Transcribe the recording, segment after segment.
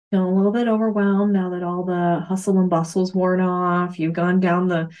Feeling a little bit overwhelmed now that all the hustle and bustle's worn off. You've gone down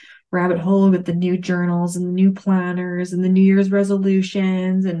the rabbit hole with the new journals and the new planners and the New Year's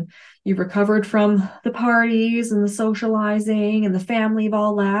resolutions, and you've recovered from the parties and the socializing and the family have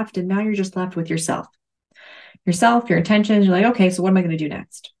all left, and now you're just left with yourself. Yourself, your intentions. You're like, okay, so what am I going to do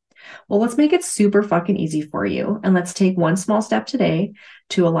next? Well, let's make it super fucking easy for you. And let's take one small step today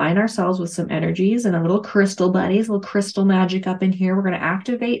to align ourselves with some energies and a little crystal buddies, a little crystal magic up in here. We're going to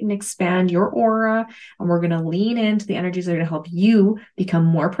activate and expand your aura, and we're going to lean into the energies that are going to help you become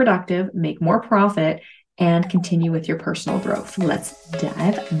more productive, make more profit, and continue with your personal growth. Let's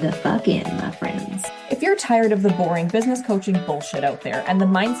dive the fuck in, my friends. If you're tired of the boring business coaching bullshit out there and the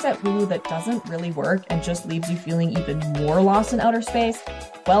mindset woo that doesn't really work and just leaves you feeling even more lost in outer space,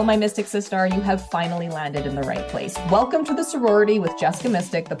 well, my Mystic Sister, you have finally landed in the right place. Welcome to the Sorority with Jessica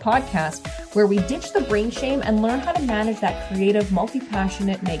Mystic, the podcast where we ditch the brain shame and learn how to manage that creative,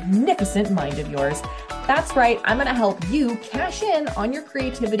 multi-passionate, magnificent mind of yours. That's right, I'm going to help you cash in on your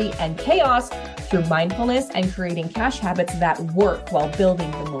creativity and chaos through mindfulness and creating cash habits that work while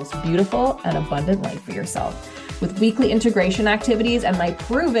building the most beautiful and abundant life for yourself. With weekly integration activities and my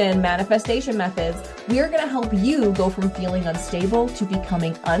proven manifestation methods, we are going to help you go from feeling unstable to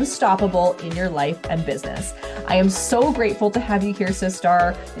becoming unstoppable in your life and business. I am so grateful to have you here,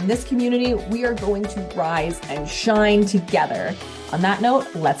 sister. In this community, we are going to rise and shine together. On that note,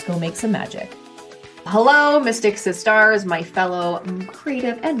 let's go make some magic. Hello, Mystic Sisters, my fellow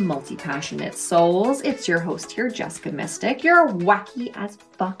creative and multi-passionate souls. It's your host here, Jessica Mystic, your wacky as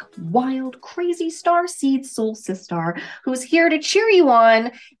fuck, wild, crazy star seed soul sister who's here to cheer you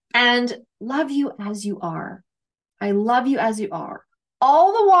on and love you as you are. I love you as you are,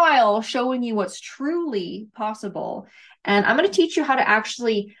 all the while showing you what's truly possible. And I'm going to teach you how to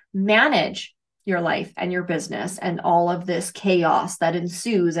actually manage your life and your business and all of this chaos that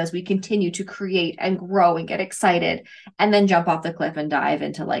ensues as we continue to create and grow and get excited and then jump off the cliff and dive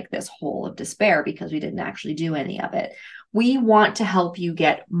into like this hole of despair because we didn't actually do any of it. We want to help you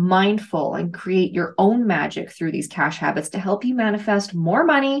get mindful and create your own magic through these cash habits to help you manifest more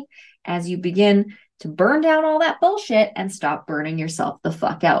money as you begin to burn down all that bullshit and stop burning yourself the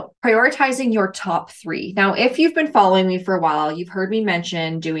fuck out. Prioritizing your top three. Now, if you've been following me for a while, you've heard me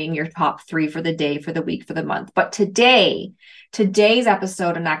mention doing your top three for the day, for the week, for the month. But today's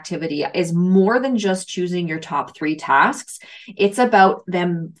episode and activity is more than just choosing your top three tasks. It's about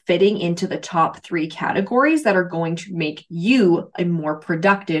them fitting into the top three categories that are going to make you a more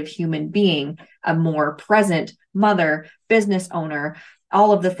productive human being, a more present mother, business owner,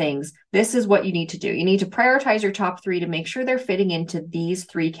 all of the things. This is what you need to do. You need to prioritize your top three to make sure they're fitting into these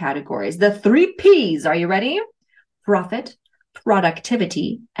three categories. The three P's. Are you ready? Profit,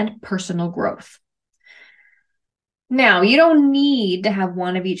 productivity, and personal growth. Now, you don't need to have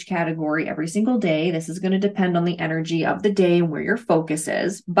one of each category every single day. This is going to depend on the energy of the day and where your focus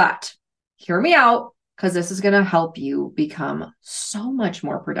is. But hear me out, because this is going to help you become so much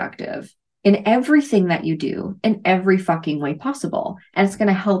more productive in everything that you do in every fucking way possible. And it's going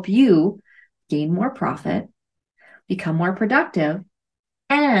to help you gain more profit, become more productive,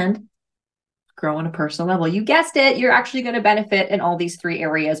 and grow on a personal level. You guessed it. You're actually going to benefit in all these three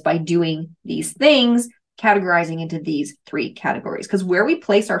areas by doing these things, categorizing into these three categories. Because where we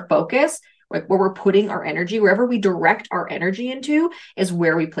place our focus, where we're putting our energy, wherever we direct our energy into is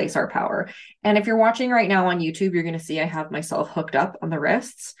where we place our power. And if you're watching right now on YouTube, you're going to see I have myself hooked up on the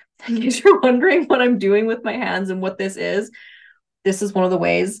wrists. In case you're wondering what I'm doing with my hands and what this is one of the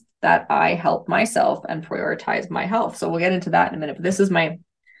ways that I help myself and prioritize my health. So we'll get into that in a minute. But this is my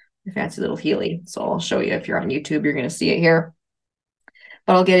fancy little Healy. So I'll show you if you're on YouTube, you're going to see it here.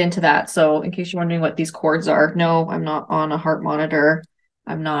 But I'll get into that. So in case you're wondering what these cords are, no, I'm not on a heart monitor.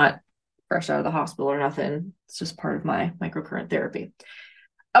 I'm not fresh out of the hospital or nothing. It's just part of my microcurrent therapy.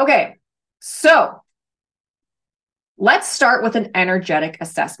 Okay, so let's start with an energetic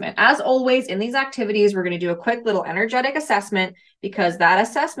assessment. As always, in these activities, we're going to do a quick little energetic assessment because that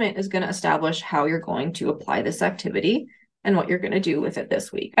assessment is going to establish how you're going to apply this activity and what you're going to do with it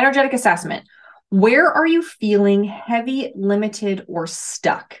this week. Energetic assessment. Where are you feeling heavy, limited, or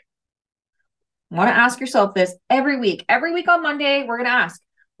stuck? You want to ask yourself this every week. Every week on Monday, we're going to ask,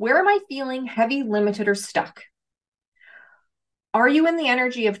 where am I feeling heavy, limited, or stuck? Are you in the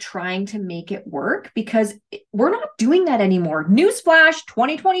energy of trying to make it work? Because we're not doing that anymore. Newsflash,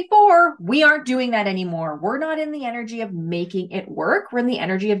 2024, we aren't doing that anymore. We're not in the energy of making it work. We're in the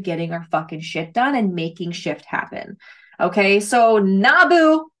energy of getting our fucking shit done and making shift happen. Okay, so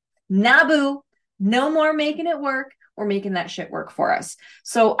Nabu, no more making it work. We're making that shit work for us.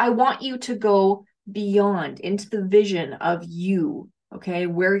 So I want you to go beyond into the vision of you okay,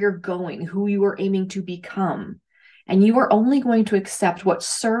 where you're going, who you are aiming to become. And you are only going to accept what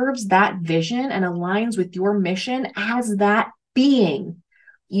serves that vision and aligns with your mission as that being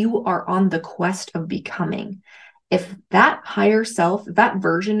you are on the quest of becoming. If that higher self, that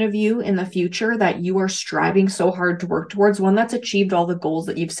version of you in the future that you are striving so hard to work towards, one that's achieved all the goals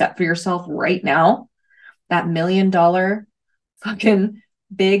that you've set for yourself right now, that $1 million fucking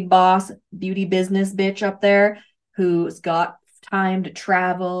big boss beauty business bitch up there who's got time to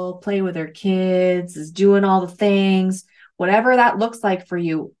travel, play with her kids, is doing all the things, whatever that looks like for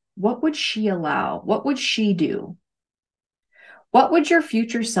you, what would she allow? What would she do? What would your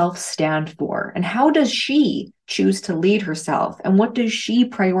future self stand for? And how does she choose to lead herself? And what does she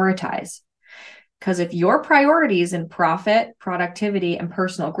prioritize? Because if your priorities in profit, productivity, and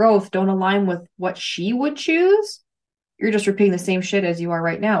personal growth don't align with what she would choose, you're just repeating the same shit as you are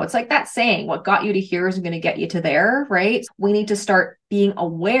right now. It's like that saying, what got you to here isn't going to get you to there, right? We need to start being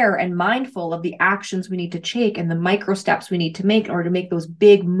aware and mindful of the actions we need to take and the micro steps we need to make in order to make those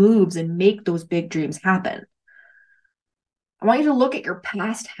big moves and make those big dreams happen. I want you to look at your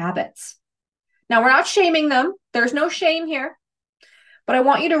past habits. Now, we're not shaming them. There's no shame here. But I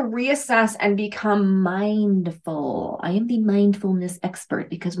want you to reassess and become mindful. I am the mindfulness expert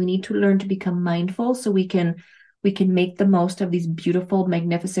because we need to learn to become mindful so we can make the most of these beautiful,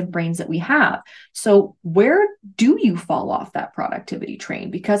 magnificent brains that we have. So where do you fall off that productivity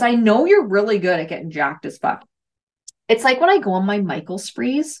train? Because I know you're really good at getting jacked as fuck. It's like when I go on my Michael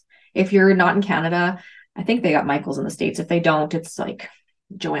sprees, if you're not in Canada, I think they got Michael's in the States. If they don't, it's like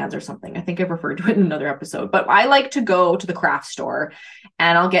Joanne's or something. I think I've referred to it in another episode, but I like to go to the craft store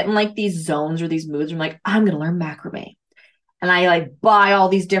and I'll get in like these zones or these moods. I'm like, I'm going to learn macrame. And I like buy all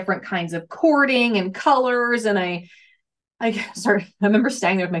these different kinds of cording and colors. And I remember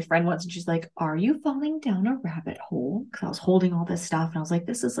staying there with my friend once and she's like, are you falling down a rabbit hole? Because I was holding all this stuff and I was like,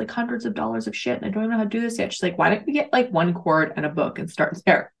 this is like hundreds of dollars of shit. And I don't even know how to do this yet. She's like, why don't we get like one cord and a book and start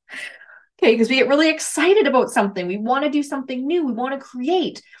there? Okay, because we get really excited about something. We want to do something new. We want to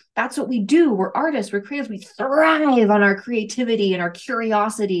create. That's what we do. We're artists. We're creatives. We thrive on our creativity and our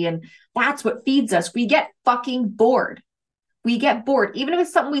curiosity. And that's what feeds us. We get fucking bored. We get bored. Even if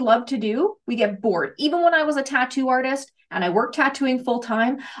it's something we love to do, we get bored. Even when I was a tattoo artist and I worked tattooing full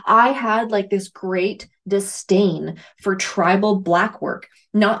time, I had like this great disdain for tribal black work.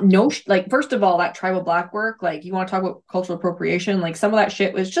 Like, first of all, that tribal black work, like you want to talk about cultural appropriation, like some of that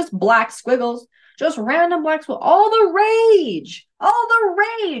shit was just black squiggles, just random black squiggles, all the rage,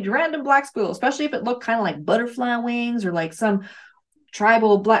 random black squiggles, especially if it looked kind of like butterfly wings or like some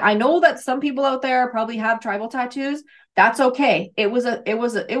tribal black. I know that some people out there probably have tribal tattoos. That's okay. It was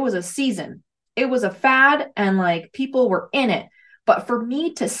a season. It was a fad and like people were in it. But for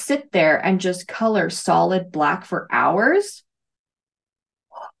me to sit there and just color solid black for hours,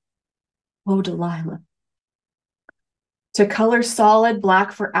 oh, Delilah. To color solid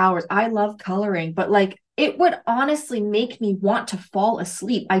black for hours. I love coloring, but like it would honestly make me want to fall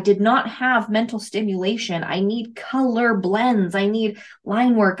asleep. I did not have mental stimulation. I need color blends. I need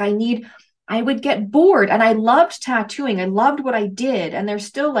line work. I would get bored and I loved tattooing. I loved what I did. And there's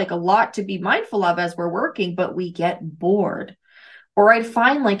still like a lot to be mindful of as we're working, but we get bored. Or I'd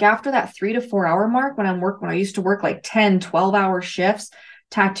find like after that 3 to 4 hour mark when I used to work like 10, 12-hour shifts,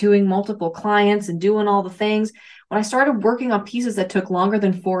 tattooing multiple clients and doing all the things. When I started working on pieces that took longer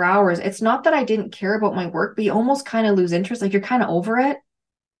than 4 hours, it's not that I didn't care about my work, but you almost kind of lose interest. Like you're kind of over it,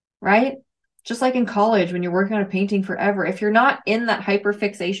 right? Just like in college, when you're working on a painting forever, if you're not in that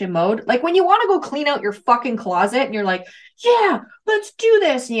hyperfixation mode, like when you want to go clean out your fucking closet and you're like, yeah, let's do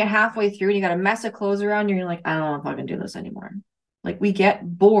this. And you're halfway through and you got a mess of clothes around you and you're like, I don't want to fucking do this anymore. Like we get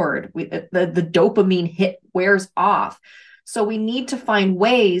bored. The dopamine hit wears off. So we need to find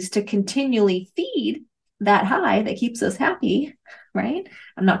ways to continually feed that high that keeps us happy, right?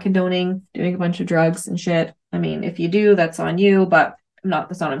 I'm not condoning doing a bunch of drugs and shit. I mean, if you do, that's on you, but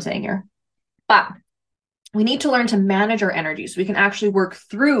that's not what I'm saying here. But we need to learn to manage our energy so we can actually work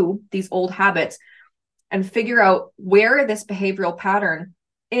through these old habits and figure out where this behavioral pattern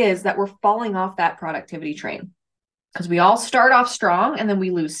is that we're falling off that productivity train. Because we all start off strong and then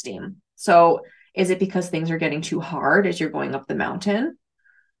we lose steam. So is it because things are getting too hard as you're going up the mountain?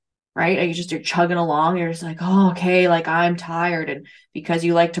 Right? Are you're chugging along? You're just like, oh, okay, like I'm tired. And because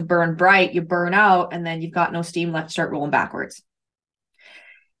you like to burn bright, you burn out and then you've got no steam left to start rolling backwards.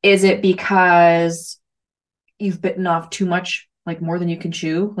 Is it because you've bitten off too much, like more than you can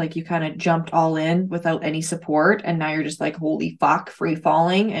chew? Like you kind of jumped all in without any support. And now you're just like, holy fuck, free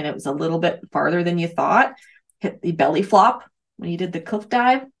falling. And it was a little bit farther than you thought. Hit the belly flop when you did the cliff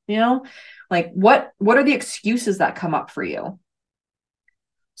dive, Like what are the excuses that come up for you?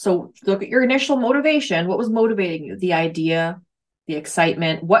 So look at your initial motivation. What was motivating you? The idea, the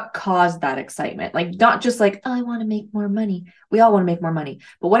excitement. What caused that excitement? Like, not just like, oh, I want to make more money. We all want to make more money.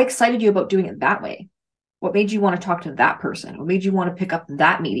 But what excited you about doing it that way? What made you want to talk to that person? What made you want to pick up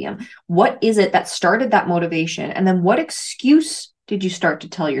that medium? What is it that started that motivation? And then what excuse did you start to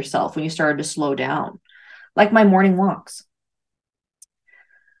tell yourself when you started to slow down? Like my morning walks.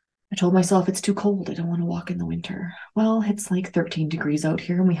 I told myself it's too cold. I don't want to walk in the winter. Well, it's like 13 degrees out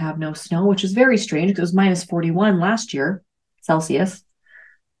here and we have no snow, which is very strange because it was minus 41 last year, Celsius,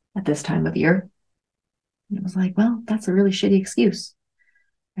 at this time of year. And it was like, well, that's a really shitty excuse.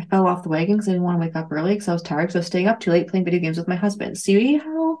 I fell off the wagon because I didn't want to wake up early because I was tired. So I was staying up too late playing video games with my husband. See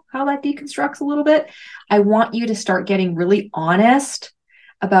how that deconstructs a little bit? I want you to start getting really honest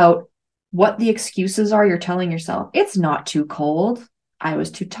about what the excuses are you're telling yourself. It's not too cold. I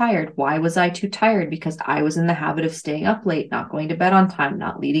was too tired. Why was I too tired? Because I was in the habit of staying up late, not going to bed on time,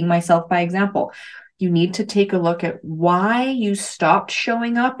 not leading myself by example. You need to take a look at why you stopped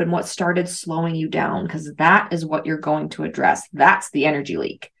showing up and what started slowing you down, because that is what you're going to address. That's the energy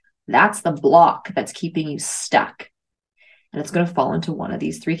leak. That's the block that's keeping you stuck. And it's going to fall into one of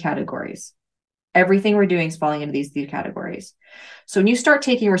these three categories. Everything we're doing is falling into these three categories. So when you start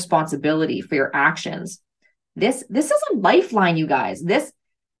taking responsibility for your actions, this is a lifeline, you guys. This,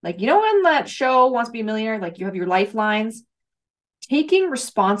 like, you know, when that show Wants to Be a Millionaire, like you have your lifelines, taking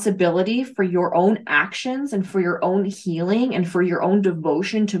responsibility for your own actions and for your own healing and for your own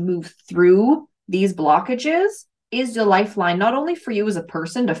devotion to move through these blockages is the lifeline, not only for you as a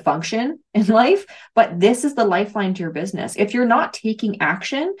person to function in life, but this is the lifeline to your business. If you're not taking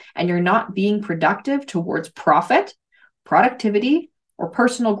action and you're not being productive towards profit, productivity, or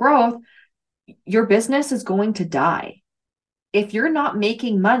personal growth, your business is going to die. If you're not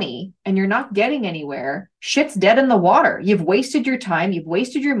making money and you're not getting anywhere, shit's dead in the water. You've wasted your time. You've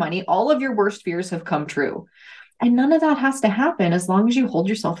wasted your money. All of your worst fears have come true. And none of that has to happen as long as you hold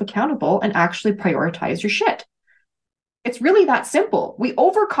yourself accountable and actually prioritize your shit. It's really that simple. We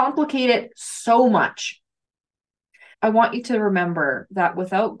overcomplicate it so much. I want you to remember that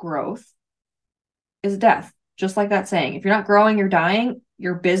without growth is death. Just like that saying, if you're not growing, you're dying.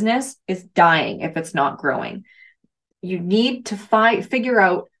 Your business is dying if it's not growing. You need to figure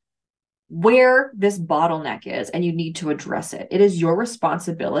out where this bottleneck is, and you need to address it. It is your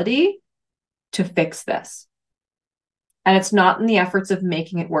responsibility to fix this. And it's not in the efforts of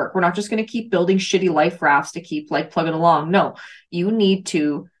making it work. We're not just going to keep building shitty life rafts to keep like plugging along. No, you need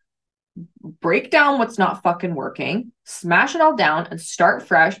to break down what's not fucking working, smash it all down, and start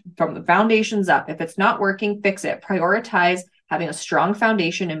fresh from the foundations up. If it's not working, fix it. Prioritize having a strong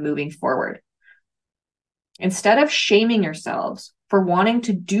foundation and moving forward. Instead of shaming yourselves for wanting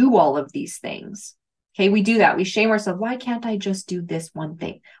to do all of these things. Okay, we do that. We shame ourselves. Why can't I just do this one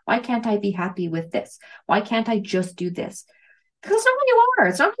thing? Why can't I be happy with this? Why can't I just do this? Because it's not who you are.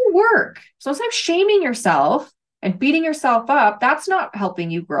 It's not who you work. So instead of shaming yourself and beating yourself up, that's not helping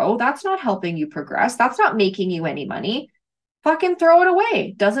you grow. That's not helping you progress. That's not making you any money. Fucking throw it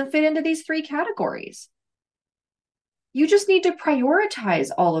away. Doesn't fit into these three categories. You just need to prioritize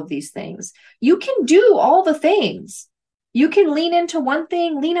all of these things. You can do all the things. You can lean into one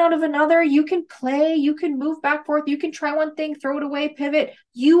thing, lean out of another. You can play, you can move back forth. You can try one thing, throw it away, pivot.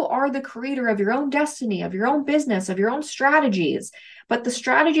 You are the creator of your own destiny, of your own business, of your own strategies. But the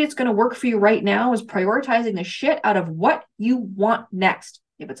strategy that's going to work for you right now is prioritizing the shit out of what you want next.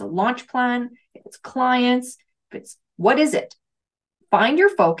 If it's a launch plan, if it's clients, if it's what is it? Find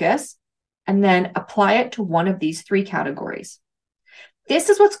your focus and then apply it to one of these three categories. This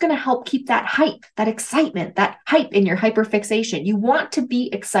is what's going to help keep that hype, that excitement, that hype in your hyperfixation. You want to be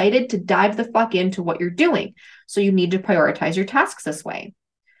excited to dive the fuck into what you're doing. So you need to prioritize your tasks this way.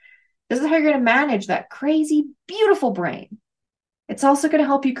 This is how you're going to manage that crazy, beautiful brain. It's also going to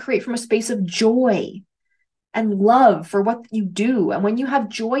help you create from a space of joy and love for what you do. And when you have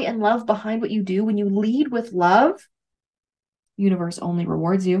joy and love behind what you do, when you lead with love, the universe only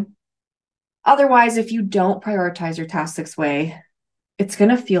rewards you. Otherwise, if you don't prioritize your tasks this way, it's going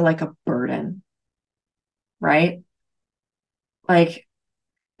to feel like a burden, right? Like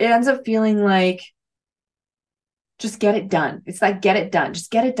it ends up feeling like just get it done. It's like get it done.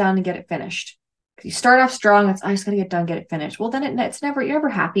 Just get it done and get it finished. Because you start off strong. It's I just got to get done, get it finished. Well, then it's never, you're never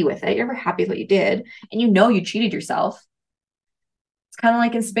happy with it. You're never happy with what you did. And you cheated yourself. It's kind of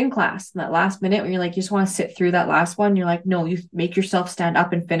like in spin class, that last minute when you're like, you just want to sit through that last one. You're like, no, you make yourself stand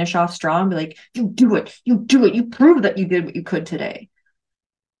up and finish off strong. Be like, you do it. You prove that you did what you could today.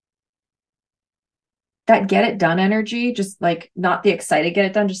 That get it done energy, just like not the excited get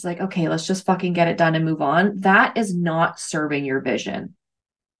it done, just like, okay, let's just fucking get it done and move on. That is not serving your vision.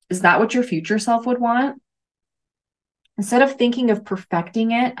 Is that what your future self would want? Instead of thinking of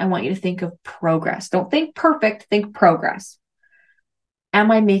perfecting it, I want you to think of progress. Don't think perfect, think progress.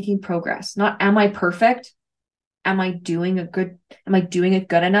 Am I making progress? Not am I perfect? Am I doing it good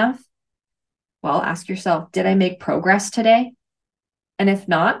enough? Well, ask yourself, did I make progress today? And if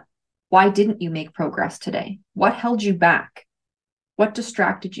not, why didn't you make progress today? What held you back? What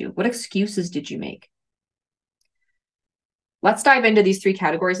distracted you? What excuses did you make? Let's dive into these three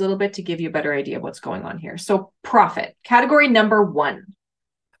categories a little bit to give you a better idea of what's going on here. So profit, category number 1,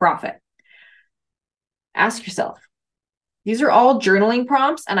 profit. Ask yourself, these are all journaling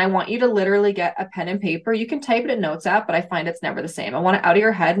prompts, and I want you to literally get a pen and paper. You can type it in Notes app, but I find it's never the same. I want it out of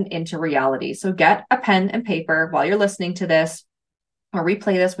your head and into reality. So get a pen and paper while you're listening to this, or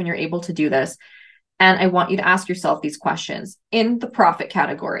replay this when you're able to do this. And I want you to ask yourself these questions in the profit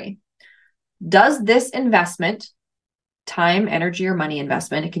category. Does this investment, time, energy, or money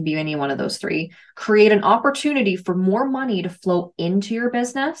investment, it can be any one of those three, create an opportunity for more money to flow into your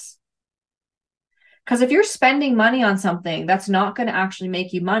business? Because if you're spending money on something that's not going to actually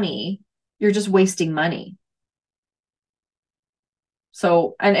make you money, you're just wasting money.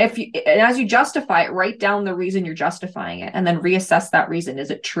 So, and as you justify it, write down the reason you're justifying it and then reassess that reason.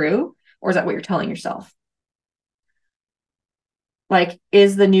 Is it true? Or is that what you're telling yourself? Like,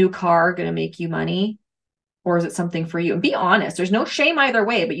 is the new car going to make you money? Or is it something for you? And be honest. There's no shame either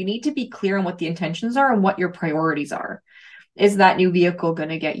way, but you need to be clear on what the intentions are and what your priorities are. Is that new vehicle going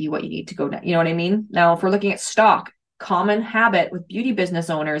to get you what you need to go down? You know what I mean? Now, if we're looking at stock, common habit with beauty business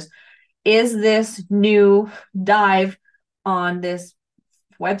owners, is this new dive on this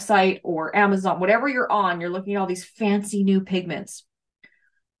website or Amazon, whatever you're on, you're looking at all these fancy new pigments.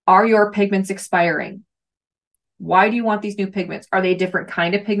 Are your pigments expiring? Why do you want these new pigments? Are they a different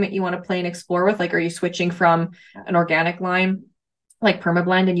kind of pigment you want to play and explore with? Like, are you switching from an organic line like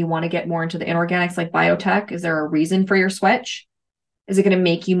PermaBlend and you want to get more into the inorganics like biotech? Is there a reason for your switch? Is it going to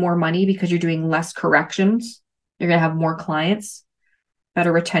make you more money because you're doing less corrections? You're going to have more clients,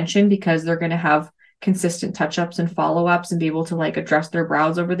 better retention because they're going to have consistent touch-ups and follow-ups and be able to like address their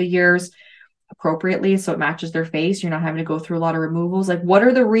brows over the years appropriately so it matches their face. You're not having to go through a lot of removals. Like, what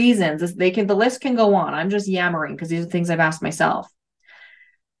are the reasons? The list can go on. I'm just yammering because these are things I've asked myself.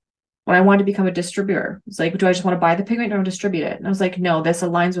 When I wanted to become a distributor, it's like, do I just want to buy the pigment or distribute it? And I was like, no, this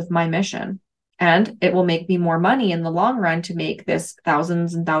aligns with my mission. And it will make me more money in the long run to make this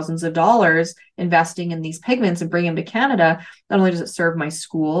thousands and thousands of dollars investing in these pigments and bring them to Canada. Not only does it serve my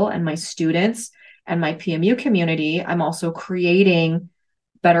school and my students and my PMU community, I'm also creating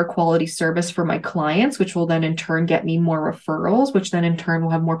better quality service for my clients, which will then in turn get me more referrals, which then in turn will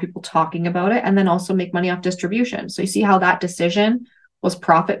have more people talking about it and then also make money off distribution. So you see how that decision was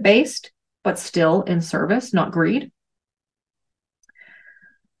profit-based, but still in service, not greed.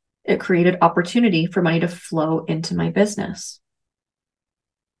 It created opportunity for money to flow into my business.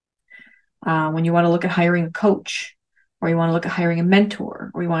 When you want to look at hiring a coach, or you want to look at hiring a mentor,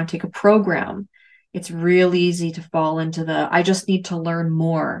 or you want to take a program, it's real easy to fall into I just need to learn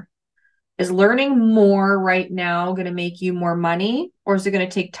more. Is learning more right now going to make you more money, or is it going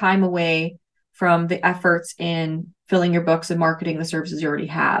to take time away from the efforts in filling your books and marketing the services you already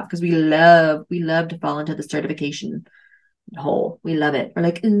have? Because we love to fall into the certification hole. We love it. We're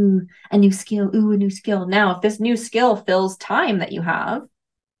like, ooh, a new skill. Ooh, a new skill. Now, if this new skill fills time that you have,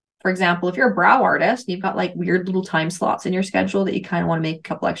 for example, if you're a brow artist, you've got like weird little time slots in your schedule that you kind of want to make a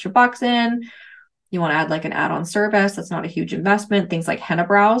couple extra bucks in. You want to add like an add-on service. That's not a huge investment. Things like henna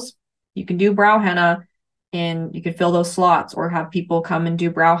brows. You can do brow henna and you can fill those slots or have people come and do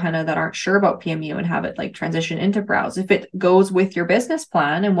brow henna that aren't sure about PMU and have it like transition into brows. If it goes with your business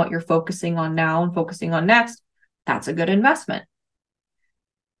plan and what you're focusing on now and focusing on next, that's a good investment.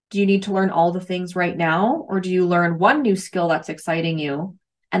 Do you need to learn all the things right now? Or do you learn one new skill that's exciting you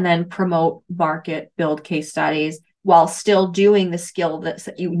and then promote, market, build case studies while still doing the skill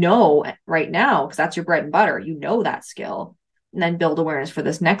that you know right now, because that's your bread and butter. You know that skill, and then build awareness for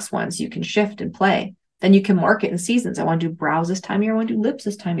this next one so you can shift and play. Then you can market in seasons. I want to do brows this time of year. I want to do lips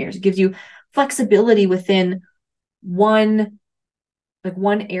this time of year. It gives you flexibility within one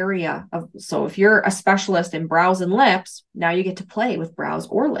area of. So if you're a specialist in brows and lips, now you get to play with brows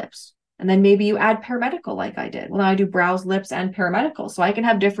or lips. And then maybe you add paramedical like I did. Well, now I do brows, lips, and paramedical. So I can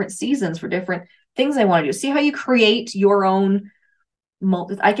have different seasons for different things I want to do. See how you create your own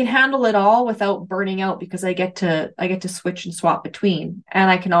I can handle it all without burning out because I get to switch and swap between. And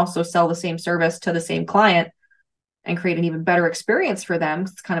I can also sell the same service to the same client and create an even better experience for them.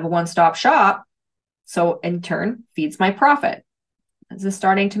 It's kind of a one-stop shop. So in turn, feeds my profit. Is this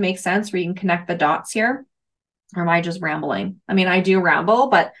starting to make sense where you can connect the dots here? Or am I just rambling? I mean, I do ramble,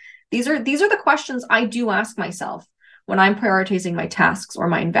 but these are the questions I do ask myself when I'm prioritizing my tasks or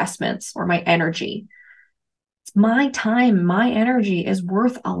my investments or my energy. My time, my energy is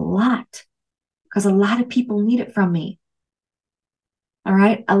worth a lot because a lot of people need it from me. All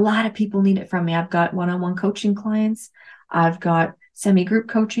right. A lot of people need it from me. I've got one-on-one coaching clients. I've got semi-group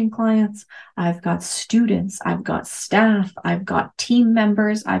coaching clients. I've got students. I've got staff. I've got team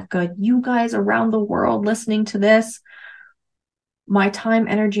members. I've got you guys around the world listening to this. My time,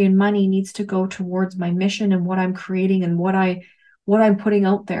 energy, and money needs to go towards my mission and what I'm creating and what I'm putting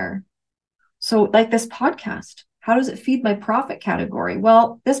out there. So like this podcast, how does it feed my profit category?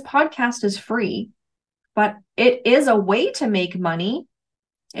 Well, this podcast is free, but it is a way to make money.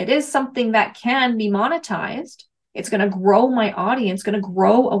 It is something that can be monetized. It's going to grow my audience, going to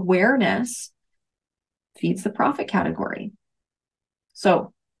grow awareness, feeds the profit category.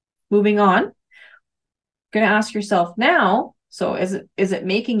 So moving on, going to ask yourself now, so is it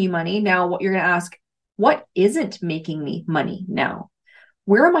making you money? Now what you're going to ask, what isn't making me money now?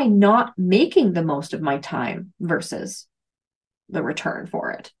 Where am I not making the most of my time versus the return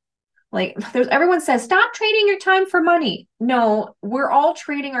for it? Like everyone says, stop trading your time for money. No, we're all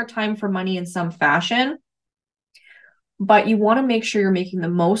trading our time for money in some fashion, but you want to make sure you're making the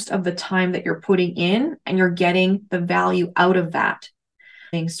most of the time that you're putting in and you're getting the value out of that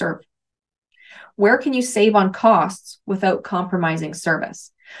being served. Where can you save on costs without compromising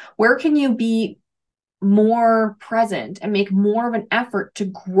service? Where can you be more present and make more of an effort to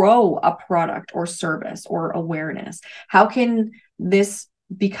grow a product or service or awareness? How can this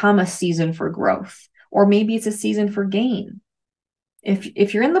become a season for growth? Or maybe it's a season for gain.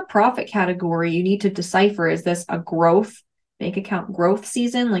 If you're in the profit category, you need to decipher, is this a growth bank account growth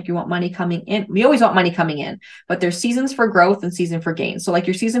season? Like you want money coming in. We always want money coming in, but there's seasons for growth and season for gain. So like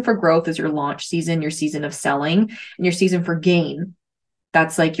your season for growth is your launch season, your season of selling, and your season for gain.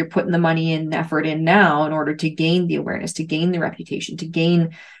 That's like you're putting the money and effort in now in order to gain the awareness, to gain the reputation, to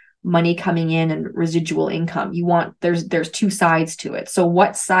gain money coming in and residual income. You want, there's two sides to it. So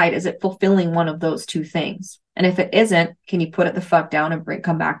what side is it fulfilling one of those two things? And if it isn't, can you put it the fuck down and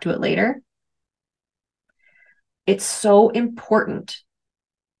come back to it later? It's so important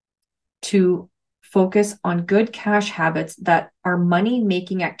to focus on good cash habits that are money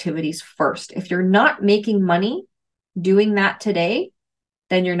making activities first. If you're not making money doing that today,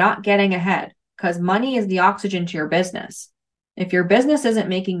 then you're not getting ahead, because money is the oxygen to your business. If your business isn't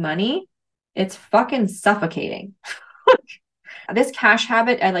making money, it's fucking suffocating. This cash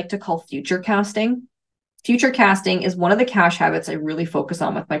habit I like to call future casting. Future casting is one of the cash habits I really focus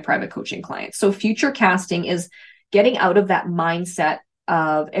on with my private coaching clients. So future casting is getting out of that mindset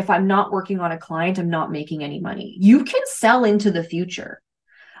of, if I'm not working on a client, I'm not making any money. You can sell into the future.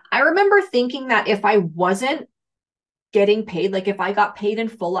 I remember thinking that if I wasn't getting paid, like if I got paid in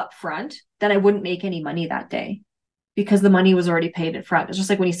full up front, then I wouldn't make any money that day because the money was already paid in front. It's just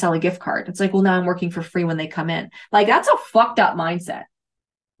like when you sell a gift card. It's like, well, now I'm working for free when they come in. Like that's a fucked up mindset.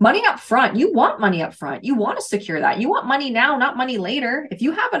 Money up front, you want money up front. You want to secure that. You want money now, not money later. If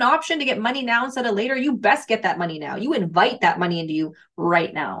you have an option to get money now instead of later, you best get that money now. You invite that money into you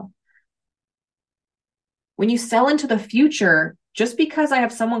right now. When you sell into the future, just because I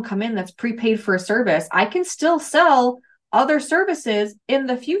have someone come in that's prepaid for a service, I can still sell other services in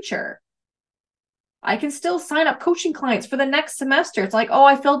the future. I can still sign up coaching clients for the next semester. It's like, oh,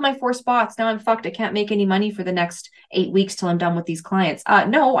 I filled my 4 spots. Now I'm fucked. I can't make any money for the next 8 weeks till I'm done with these clients.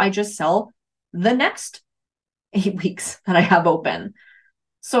 No, I just sell the next 8 weeks that I have open.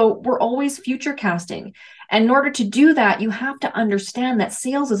 So we're always future casting. And in order to do that, you have to understand that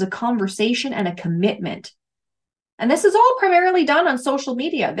sales is a conversation and a commitment. And this is all primarily done on social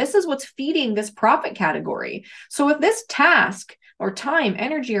media. This is what's feeding this profit category. So if this task or time,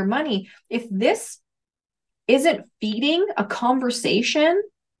 energy, or money, if this isn't feeding a conversation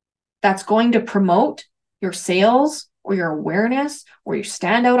that's going to promote your sales or your awareness or you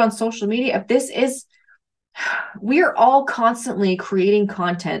stand out on social media, if this is, we are all constantly creating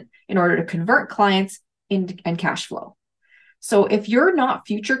content in order to convert clients and cash flow. So if you're not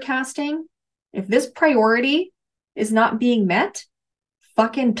future casting, if this priority is not being met,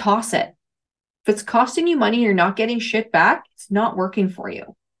 fucking toss it. If it's costing you money and you're not getting shit back, it's not working for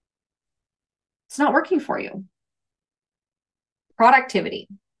you. It's not working for you. Productivity.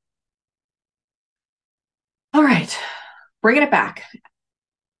 All right, bringing it back.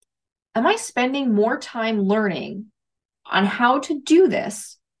 Am I spending more time learning on how to do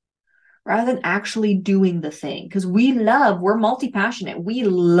this rather than actually doing the thing? Because we're multi-passionate. We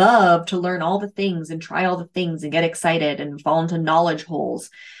love to learn all the things and try all the things and get excited and fall into knowledge holes.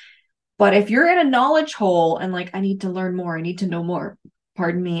 But if you're in a knowledge hole and like, I need to learn more, I need to know more,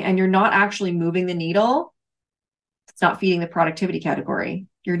 pardon me, and you're not actually moving the needle, it's not feeding the productivity category.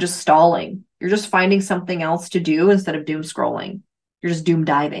 You're just stalling. You're just finding something else to do instead of doom scrolling. You're just doom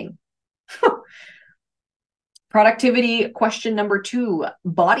diving. Productivity question number 2,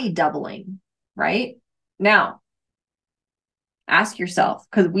 body doubling, right? Now, ask yourself,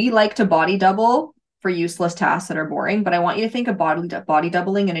 because we like to body double for useless tasks that are boring, but I want you to think of body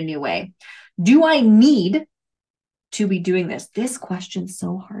doubling in a new way. Do I need to be doing this? This question's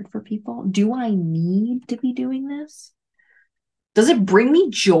so hard for people. Do I need to be doing this? Does it bring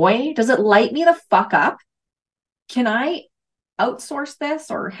me joy? Does it light me the fuck up? Can I outsource this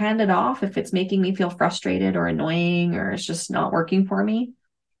or hand it off if it's making me feel frustrated or annoying or it's just not working for me?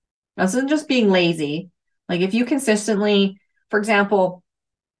 This isn't just being lazy. Like if you consistently, for example,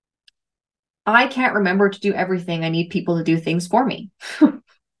 I can't remember to do everything. I need people to do things for me.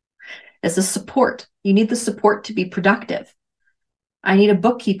 It's a support. You need the support to be productive. I need a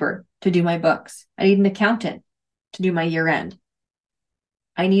bookkeeper to do my books. I need an accountant to do my year end.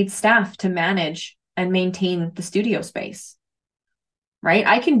 I need staff to manage and maintain the studio space, right?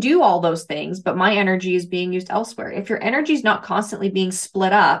 I can do all those things, but my energy is being used elsewhere. If your energy is not constantly being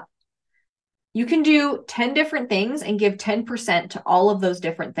split up, you can do 10 different things and give 10% to all of those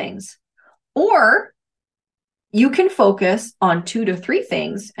different things. Or you can focus on 2 to 3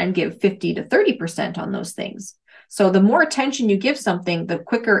 things and give 50 to 30% on those things. So the more attention you give something, the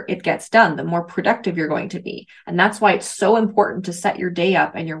quicker it gets done, the more productive you're going to be. And that's why it's so important to set your day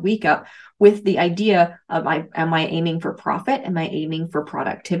up and your week up with the idea of, am I aiming for profit? Am I aiming for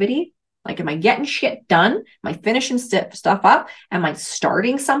productivity? Like, am I getting shit done? Am I finishing stuff up? Am I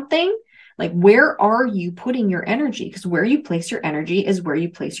starting something? Like, where are you putting your energy? Because where you place your energy is where you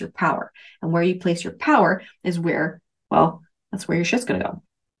place your power. And where you place your power is where, well, that's where your shit's going to go.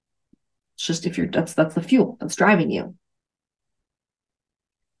 It's just if you're, that's the fuel that's driving you.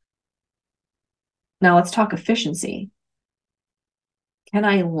 Now let's talk efficiency. Can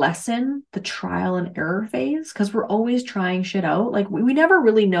I lessen the trial and error phase? Because we're always trying shit out. Like we never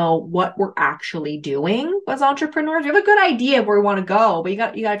really know what we're actually doing as entrepreneurs. We have a good idea of where we want to go, but you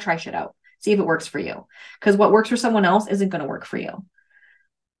got to try shit out. See if it works for you. Because what works for someone else isn't going to work for you.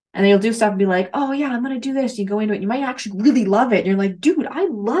 And they'll do stuff and be like, oh yeah, I'm going to do this. You go into it. You might actually really love it. And you're like, dude, I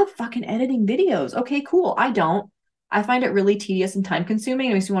love fucking editing videos. Okay, cool. I don't. I find it really tedious and time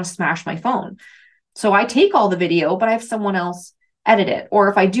consuming. It makes me want to smash my phone. So I take all the video, but I have someone else edit it. Or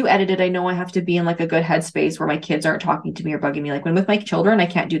if I do edit it, I know I have to be in like a good headspace where my kids aren't talking to me or bugging me. Like when with my children, I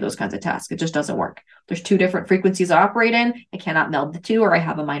can't do those kinds of tasks. It just doesn't work. There's 2 different frequencies I operate in. I cannot meld the 2 or I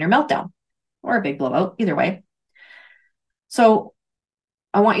have a minor meltdown or a big blowout, either way. So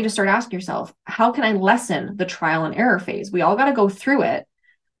I want you to start asking yourself, how can I lessen the trial and error phase? We all got to go through it,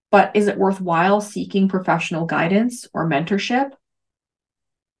 but is it worthwhile seeking professional guidance or mentorship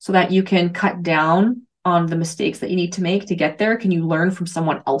so that you can cut down on the mistakes that you need to make to get there? Can you learn from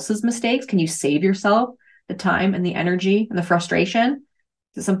someone else's mistakes? Can you save yourself the time and the energy and the frustration?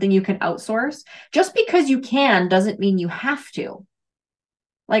 Is it something you can outsource? Just because you can doesn't mean you have to.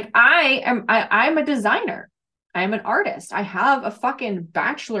 Like I'm a designer. I'm an artist. I have a fucking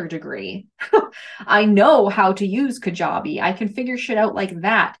bachelor degree. I know how to use Kajabi. I can figure shit out like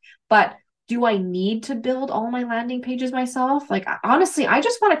that. But do I need to build all my landing pages myself? Like, honestly, I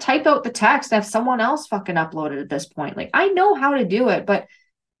just want to type out the text and have someone else fucking upload it at this point. Like, I know how to do it, but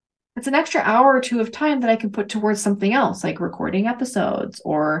it's an extra hour or 2 of time that I can put towards something else, like recording episodes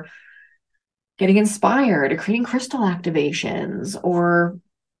or getting inspired or creating crystal activations or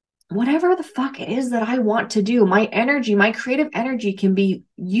whatever the fuck it is that I want to do. My energy, my creative energy can be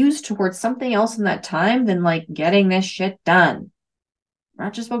used towards something else in that time than like getting this shit done.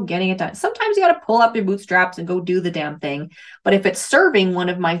 Not just about getting it done. Sometimes you got to pull up your bootstraps and go do the damn thing. But if it's serving one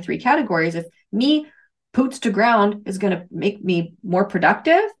of my 3 categories, if me boots to ground is going to make me more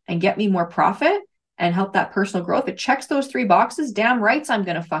productive and get me more profit and help that personal growth, it checks those 3 boxes, damn rights I'm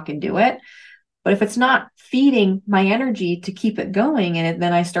going to fucking do it. But if it's not feeding my energy to keep it going and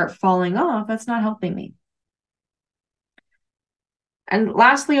then I start falling off, that's not helping me. And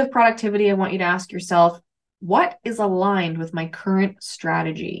lastly, with productivity, I want you to ask yourself, what is aligned with my current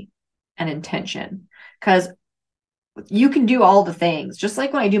strategy and intention? Because you can do all the things. Just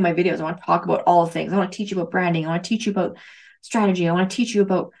like when I do my videos, I want to talk about all the things. I want to teach you about branding. I want to teach you about strategy. I want to teach you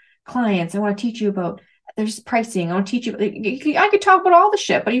about clients. I want to teach you about there's pricing. I want to teach you. I could talk about all the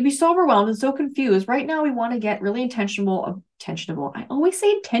shit, but you'd be so overwhelmed and so confused. Right now, we want to get really intentionable. I always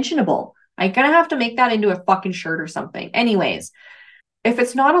say intentionable. I'm going to have to make that into a fucking shirt or something. Anyways, If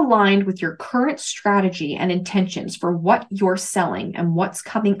it's not aligned with your current strategy and intentions for what you're selling and what's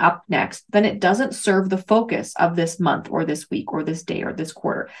coming up next, then it doesn't serve the focus of this month or this week or this day or this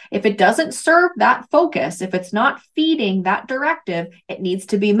quarter. If it doesn't serve that focus, if it's not feeding that directive, it needs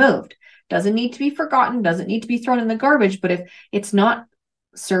to be moved. Doesn't need to be forgotten, doesn't need to be thrown in the garbage, but if it's not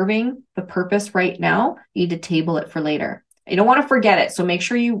serving the purpose right now, you need to table it for later. You don't want to forget it. So make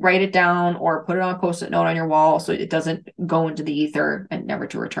sure you write it down or put it on a post-it note on your wall so it doesn't go into the ether and never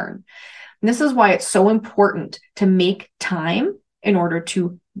to return. And this is why it's so important to make time in order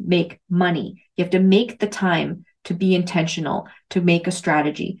to make money. You have to make the time to be intentional, to make a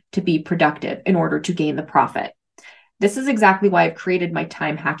strategy, to be productive in order to gain the profit. This is exactly why I've created my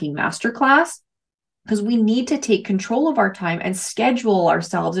time hacking masterclass, because we need to take control of our time and schedule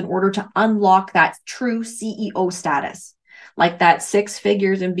ourselves in order to unlock that true CEO status. Like that 6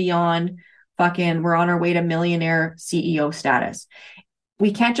 figures and beyond, fucking, we're on our way to millionaire CEO status.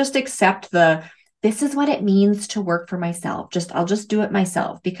 We can't just accept this is what it means to work for myself. I'll just do it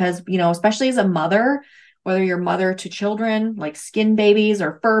myself because, especially as a mother, whether you're mother to children like skin babies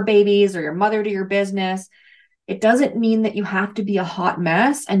or fur babies or your mother to your business, it doesn't mean that you have to be a hot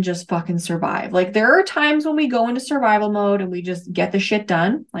mess and just fucking survive. Like there are times when we go into survival mode and we just get the shit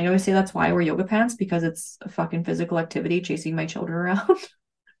done. I always say that's why I wear yoga pants, because it's a fucking physical activity chasing my children around.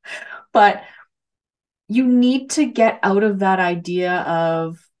 But you need to get out of that idea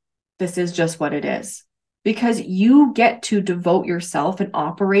of this is just what it is, because you get to devote yourself and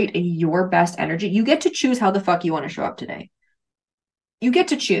operate in your best energy. You get to choose how the fuck you want to show up today. You get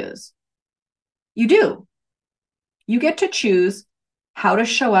to choose. You do. You get to choose how to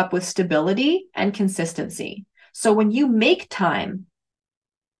show up with stability and consistency. So when you make time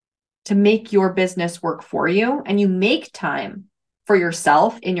to make your business work for you and you make time for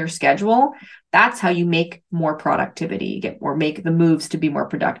yourself in your schedule, that's how you make more productivity. You get or make the moves to be more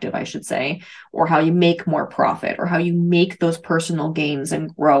productive, I should say, or how you make more profit, or how you make those personal gains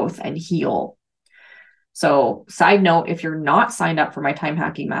and growth and heal. So side note, if you're not signed up for my time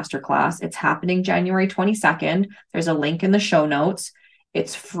hacking masterclass, it's happening January 22nd. There's a link in the show notes.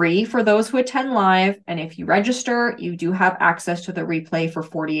 It's free for those who attend live. And if you register, you do have access to the replay for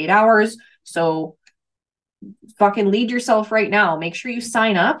 48 hours. So fucking lead yourself right now. Make sure you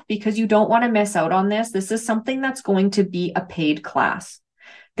sign up because you don't want to miss out on this. This is something that's going to be a paid class.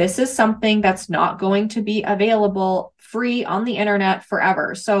 This is something that's not going to be available free on the internet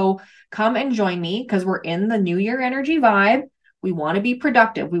forever. So come and join me because we're in the New Year energy vibe. We want to be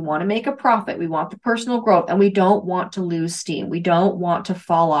productive. We want to make a profit. We want the personal growth, and we don't want to lose steam. We don't want to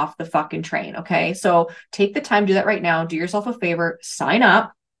fall off the fucking train. Okay. So take the time, do that right now. Do yourself a favor, sign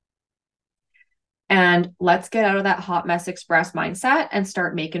up, and let's get out of that hot mess express mindset and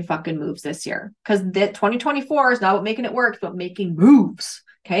start making fucking moves this year. Because 2024 is not about making it work, but making moves.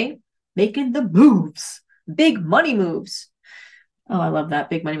 Okay. Making the moves, big money moves. Oh, I love that.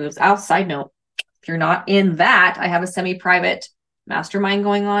 Big money moves. Side note, if you're not in that, I have a semi-private mastermind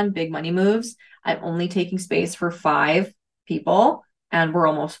going on, big money moves. I'm only taking space for 5 people and we're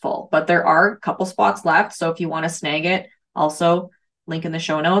almost full, but there are a couple spots left. So if you want to snag it, also link in the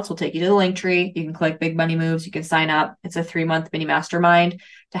show notes will take you to the link tree. You can click big money moves. You can sign up. It's a 3-month mini mastermind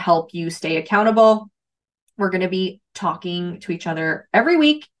to help you stay accountable. We're going to be talking to each other every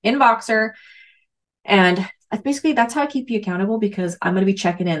week in Voxer. And that's how I keep you accountable, because I'm going to be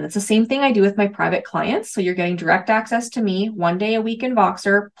checking in. It's the same thing I do with my private clients. So you're getting direct access to me 1 day a week in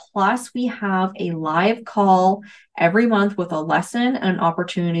Voxer. Plus we have a live call every month with a lesson and an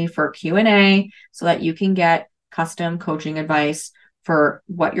opportunity for Q&A so that you can get custom coaching advice for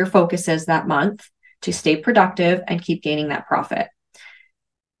what your focus is that month to stay productive and keep gaining that profit,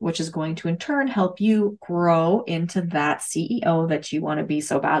 which is going to in turn help you grow into that CEO that you want to be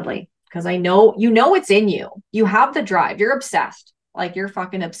so badly. Because I know, it's in you. You have the drive. You're obsessed. Like you're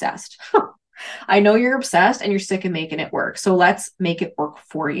fucking obsessed. I know you're obsessed and you're sick of making it work. So let's make it work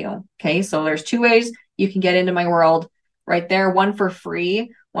for you. Okay. So there's 2 ways you can get into my world right there. One for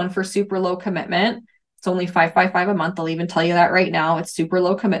free, one for super low commitment. It's only $555 a month. I'll even tell you that right now. It's super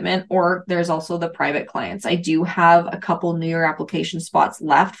low commitment. Or there's also the private clients. I do have a couple New Year application spots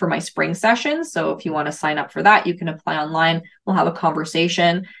left for my spring sessions. So if you want to sign up for that, you can apply online. We'll have a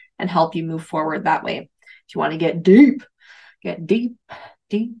conversation and help you move forward that way. If you want to get deep.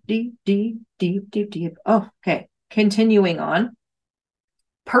 Oh, okay. Continuing on.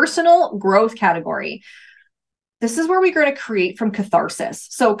 Personal growth category. This is where we're going to create from catharsis.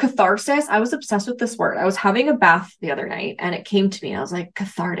 So catharsis, I was obsessed with this word. I was having a bath the other night and it came to me. I was like,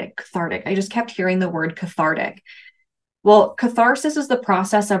 cathartic. I just kept hearing the word cathartic. Well, catharsis is the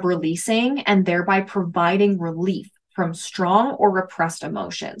process of releasing and thereby providing relief from strong or repressed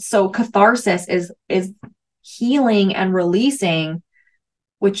emotions. So catharsis is healing and releasing,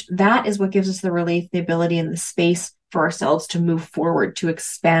 which that is what gives us the relief, the ability, and the space for ourselves to move forward, to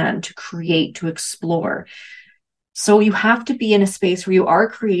expand, to create, to explore. So you have to be in a space where you are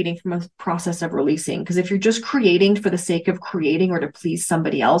creating from a process of releasing. Because if you're just creating for the sake of creating or to please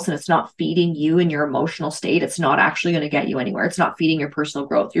somebody else, and it's not feeding you in your emotional state, it's not actually going to get you anywhere. It's not feeding your personal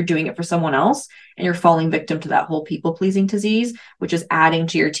growth. You're doing it for someone else, and you're falling victim to that whole people pleasing disease, which is adding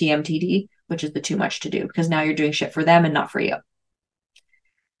to your TMTD, which is the too much to do, because now you're doing shit for them and not for you.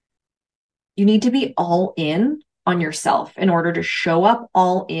 You need to be all in on yourself in order to show up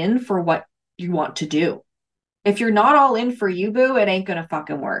all in for what you want to do. If you're not all in for you, boo, it ain't gonna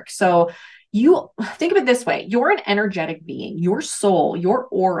fucking work. So you think of it this way. You're an energetic being. Your soul, your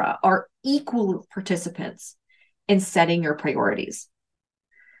aura are equal participants in setting your priorities.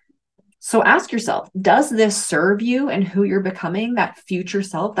 So ask yourself, does this serve you and who you're becoming, that future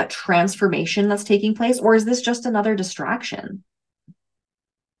self, that transformation that's taking place, or is this just another distraction?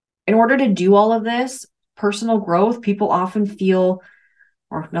 In order to do all of this personal growth, people often feel,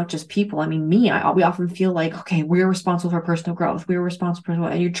 or not just people, I mean, we often feel like, okay, we're responsible for personal growth. We're responsible for,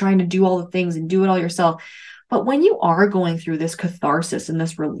 and you're trying to do all the things and do it all yourself. But when you are going through this catharsis and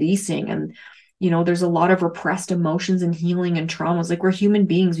this releasing, and, there's a lot of repressed emotions and healing and traumas, like we're human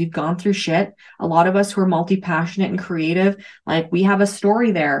beings, we've gone through shit. A lot of us who are multi-passionate and creative, like we have a story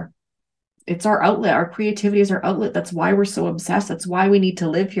there. It's our outlet. Our creativity is our outlet. That's why we're so obsessed. That's why we need to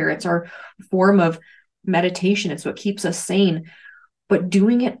live here. It's our form of meditation. It's what keeps us sane. But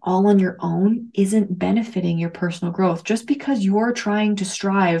doing it all on your own isn't benefiting your personal growth. Just because you're trying to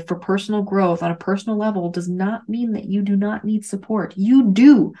strive for personal growth on a personal level does not mean that you do not need support. You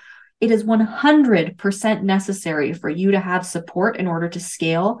do. It is 100% necessary for you to have support in order to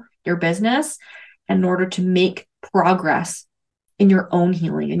scale your business and in order to make progress in your own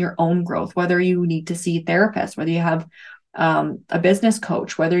healing, in your own growth, whether you need to see therapists, whether you have a business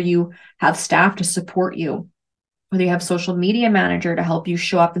coach, whether you have staff to support you, whether you have social media manager to help you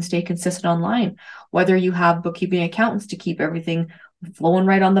show up and stay consistent online, whether you have bookkeeping accountants to keep everything flowing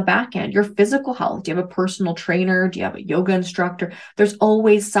right on the back end, your physical health. Do you have a personal trainer? Do you have a yoga instructor? There's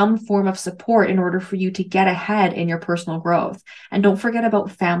always some form of support in order for you to get ahead in your personal growth. And don't forget about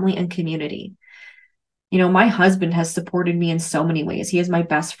family and community. My husband has supported me in so many ways. He is my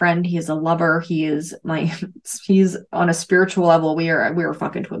best friend. He is a lover. He's on a spiritual level. We are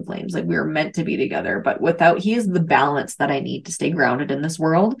fucking twin flames. Like we are meant to be together, but he is the balance that I need to stay grounded in this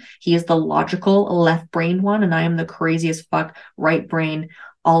world. He is the logical left brain one, and I am the craziest fuck right brain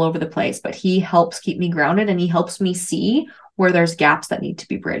all over the place, but he helps keep me grounded, and he helps me see where there's gaps that need to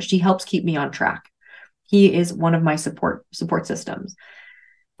be bridged. He helps keep me on track. He is one of my support systems.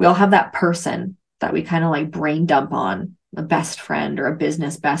 We all have that person that we kind of like brain dump on, a best friend or a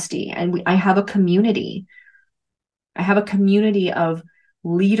business bestie. And I have a community. I have a community of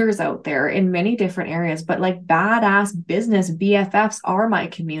leaders out there in many different areas, but like badass business BFFs are my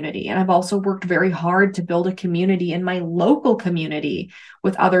community. And I've also worked very hard to build a community in my local community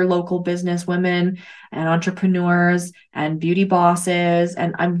with other local business women and entrepreneurs and beauty bosses.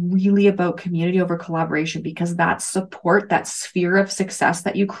 And I'm really about community over collaboration, because that support, that sphere of success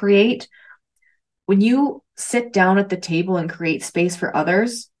that you create, when you sit down at the table and create space for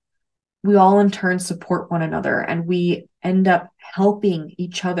others, we all in turn support one another, and we end up helping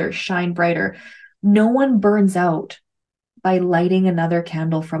each other shine brighter. No one burns out by lighting another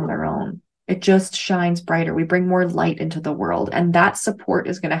candle from their own. It just shines brighter. We bring more light into the world, and that support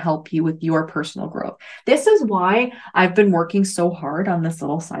is going to help you with your personal growth. This is why I've been working so hard on this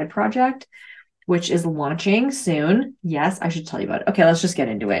little side project, which is launching soon. Yes, I should tell you about it. Okay, let's just get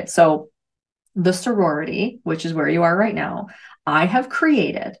into it. So the sorority, which is where you are right now, I have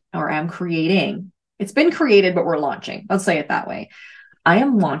created, or am creating. It's been created, but we're launching. Let's say it that way. I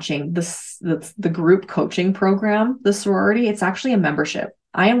am launching the group coaching program, the sorority. It's actually a membership.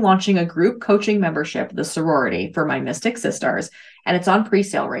 I am launching a group coaching membership, the sorority, for my Mystic Sisters, and it's on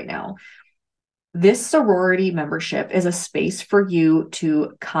pre-sale right now. This sorority membership is a space for you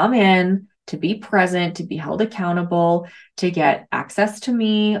to come in, to be present, to be held accountable, to get access to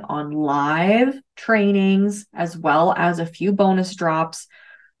me on live trainings, as well as a few bonus drops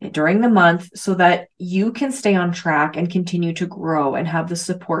during the month, so that you can stay on track and continue to grow and have the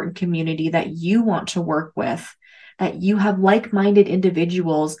support and community that you want to work with, that you have like-minded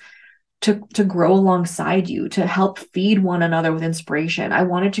individuals to grow alongside you, to help feed one another with inspiration. I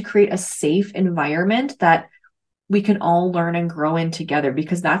wanted to create a safe environment that we can all learn and grow in together,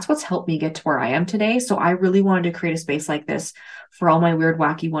 because that's what's helped me get to where I am today. So I really wanted to create a space like this for all my weird,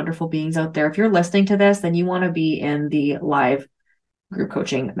 wacky, wonderful beings out there. If you're listening to this, then you want to be in the live group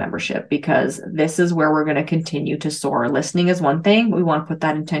coaching membership, because this is where we're going to continue to soar. Listening is one thing, but we want to put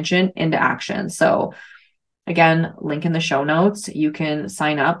that intention into action. So again, link in the show notes. You can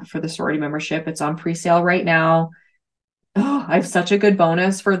sign up for the sorority membership. It's on pre-sale right now. Oh, I have such a good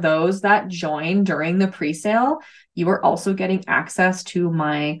bonus for those that join during the pre-sale. You are also getting access to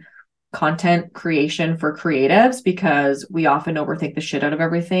my content creation for creatives, because we often overthink the shit out of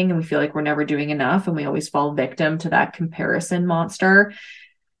everything and we feel like we're never doing enough, and we always fall victim to that comparison monster.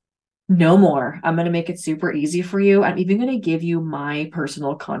 No more. I'm going to make it super easy for you. I'm even going to give you my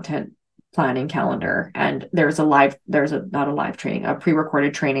personal content planning calendar. And there's a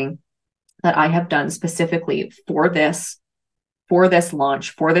pre-recorded training that I have done specifically for this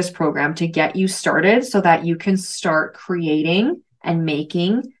launch, for this program, to get you started so that you can start creating and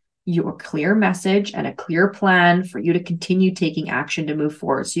making your clear message and a clear plan for you to continue taking action to move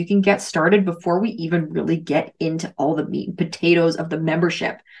forward. So you can get started before we even really get into all the meat and potatoes of the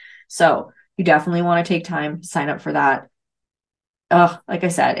membership. So you definitely want to take time, sign up for that. Like I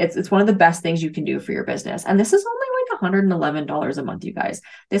said, it's one of the best things you can do for your business. And this is only like $111 a month, you guys.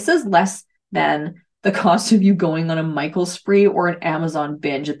 This is less than the cost of you going on a Michael's spree or an Amazon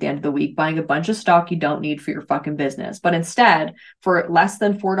binge at the end of the week, buying a bunch of stock you don't need for your fucking business. But instead, for less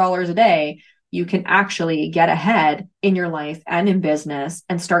than $4 a day, you can actually get ahead in your life and in business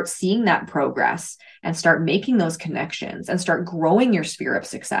and start seeing that progress and start making those connections and start growing your sphere of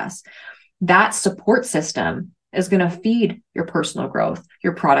success. That support system is going to feed your personal growth,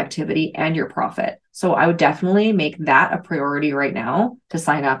 your productivity, and your profit. So I would definitely make that a priority right now to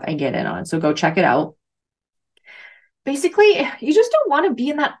sign up and get in on. So go check it out. Basically, you just don't want to be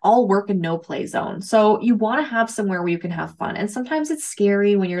in that all work and no play zone. So you want to have somewhere where you can have fun. And sometimes it's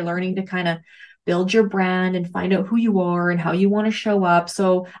scary when you're learning to kind of build your brand and find out who you are and how you want to show up.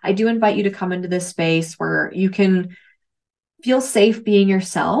 So I do invite you to come into this space where you can feel safe being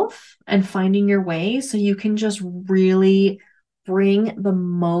yourself and finding your way, so you can just really bring the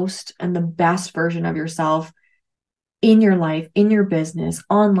most and the best version of yourself in your life, in your business,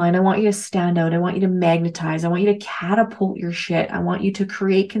 online. I want you to stand out. I want you to magnetize. I want you to catapult your shit. I want you to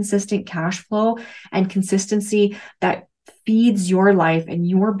create consistent cash flow and consistency that feeds your life and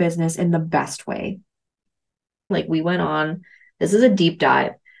your business in the best way. Like we went on, this is a deep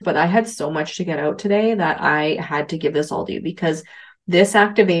dive, but I had so much to get out today that I had to give this all to you, because this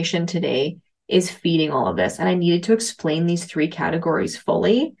activation today is feeding all of this. And I needed to explain these 3 categories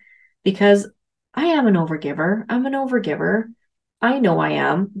fully, because I am an overgiver. I'm an overgiver. I know I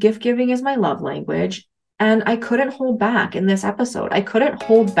am. Gift giving is my love language. And I couldn't hold back in this episode. I couldn't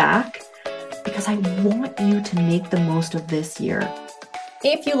hold back because I want you to make the most of this year.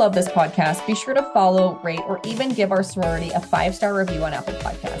 If you love this podcast, be sure to follow, rate, or even give our sorority a 5-star review on Apple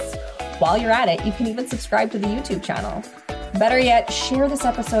Podcasts. While you're at it, you can even subscribe to the YouTube channel. Better yet, share this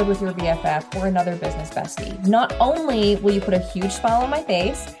episode with your BFF or another business bestie. Not only will you put a huge smile on my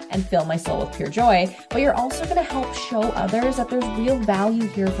face and fill my soul with pure joy, but you're also going to help show others that there's real value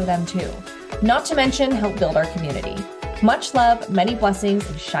here for them too. Not to mention help build our community. Much love, many blessings,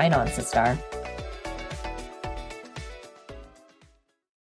 and shine on, Sistar.